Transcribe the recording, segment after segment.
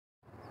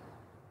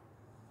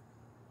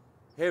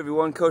Hey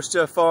everyone, Coach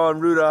Stefan,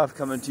 Rudolph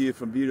coming to you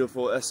from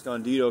beautiful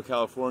Escondido,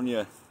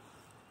 California.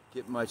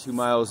 Getting my 2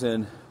 miles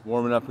in,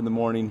 warming up in the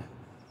morning,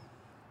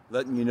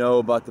 letting you know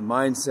about the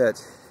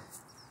mindset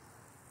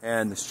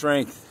and the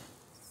strength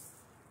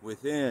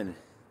within.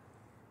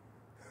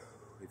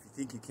 If you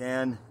think you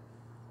can,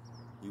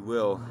 you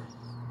will.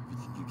 If you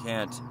think you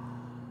can't,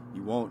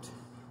 you won't.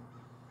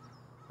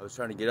 I was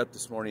trying to get up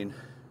this morning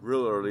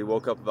real early,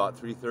 woke up about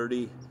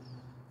 3:30,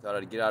 thought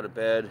I'd get out of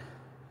bed,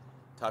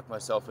 talked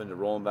myself into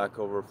rolling back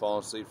over,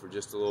 falling asleep for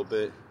just a little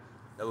bit.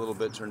 That little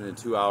bit turned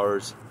into 2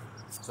 hours.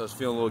 So I was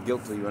feeling a little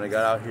guilty when I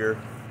got out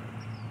here.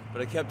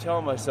 But I kept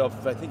telling myself,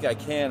 if I think I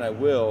can, I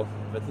will.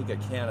 If I think I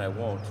can, I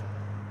won't.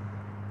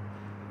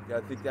 You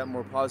gotta think that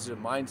more positive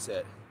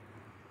mindset.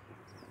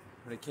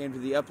 When it came to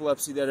the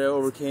epilepsy that I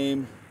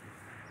overcame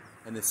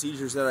and the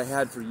seizures that I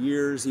had for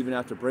years, even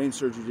after brain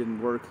surgery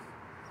didn't work,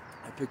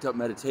 I picked up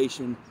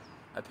meditation.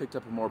 I picked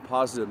up a more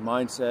positive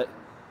mindset,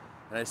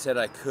 and I said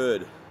I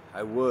could.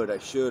 I would, I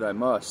should, I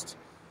must.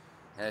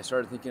 And I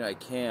started thinking I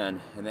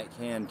can, and that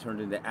can turned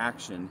into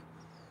action.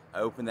 I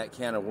opened that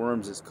can of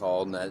worms, it's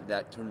called, and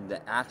that turned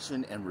into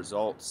action and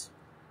results.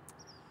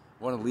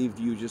 I want to leave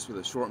you just with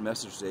a short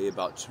message today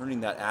about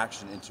turning that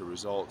action into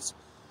results.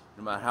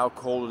 No matter how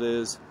cold it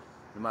is,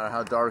 no matter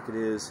how dark it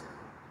is,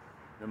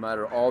 no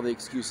matter all the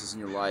excuses in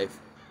your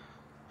life,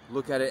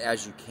 look at it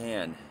as you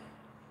can,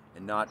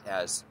 and not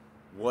as,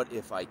 what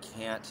if I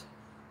can't,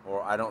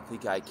 or I don't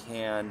think I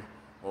can,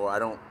 or I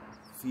don't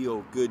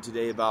feel good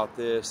today about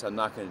this, I'm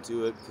not going to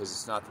do it because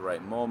it's not the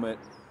right moment.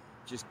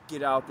 Just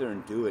get out there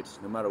and do it.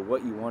 No matter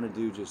what you want to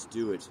do, just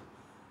do it.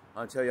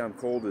 I'll tell you, I'm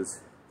cold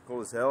as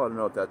hell. I don't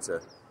know if that's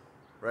a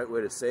right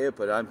way to say it,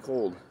 but I'm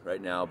cold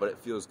right now, but it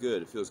feels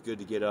good. It feels good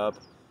to get up,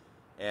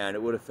 and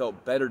it would have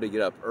felt better to get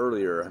up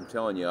earlier. I'm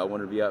telling you, I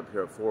wanted to be up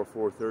here at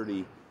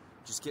 4:30,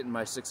 just getting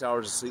my 6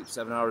 hours of sleep,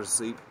 7 hours of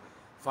sleep.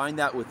 Find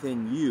that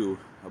within you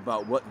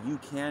about what you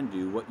can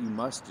do, what you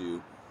must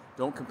do.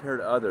 Don't compare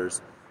to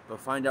others, but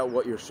find out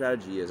what your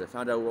strategy is. I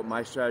found out what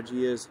my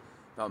strategy is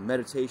about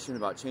meditation,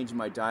 about changing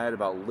my diet,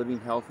 about living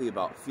healthy,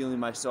 about feeling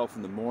myself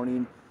in the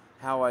morning,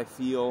 how I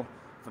feel.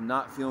 If I'm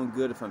not feeling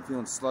good, if I'm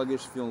feeling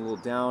sluggish, feeling a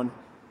little down,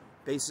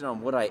 base it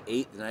on what I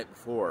ate the night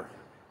before.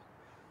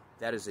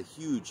 That is a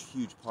huge,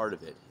 huge part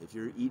of it. If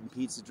you're eating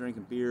pizza,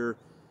 drinking beer,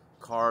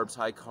 carbs,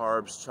 high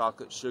carbs,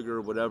 chocolate,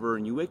 sugar, whatever,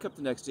 and you wake up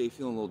the next day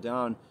feeling a little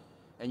down,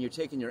 and you're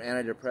taking your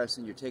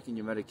antidepressant, you're taking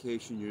your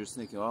medication, you're just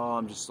thinking, oh,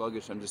 I'm just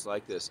sluggish, I'm just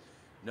like this.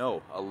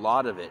 No, a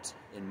lot of it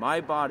in my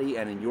body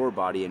and in your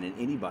body and in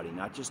anybody,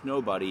 not just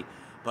nobody,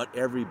 but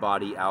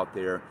everybody out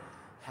there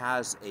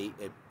has a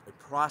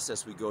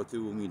process we go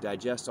through when we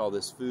digest all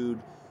this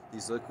food,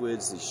 these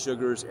liquids, these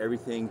sugars,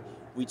 everything.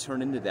 We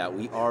turn into that.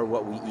 We are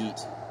what we eat.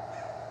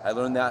 I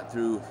learned that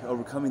through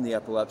overcoming the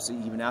epilepsy,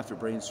 even after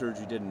brain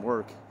surgery didn't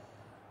work.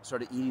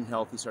 Started eating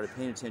healthy, started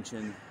paying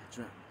attention,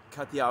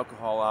 cut the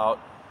alcohol out,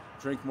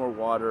 drink more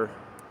water,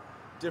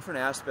 different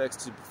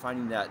aspects to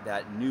finding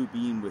that new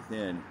being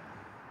within.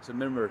 So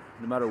remember,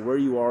 no matter where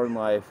you are in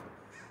life,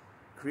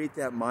 create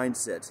that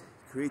mindset.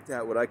 Create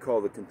that, what I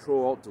call the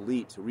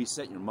Control-Alt-Delete, to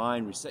reset your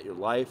mind, reset your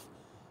life,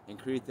 and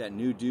create that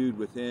new dude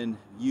within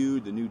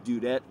you, the new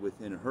dudette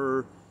within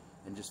her,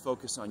 and just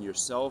focus on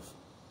yourself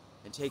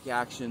and take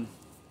action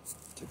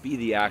to be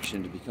the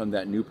action, to become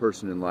that new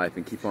person in life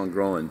and keep on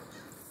growing.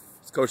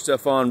 It's Coach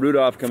Stefan,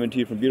 Rudolph coming to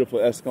you from beautiful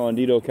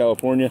Escondido,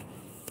 California.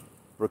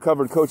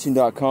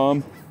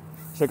 recoveredcoaching.com.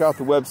 Check out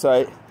the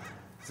website.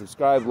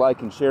 Subscribe,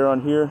 like, and share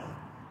on here.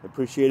 I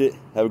appreciate it.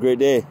 Have a great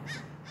day.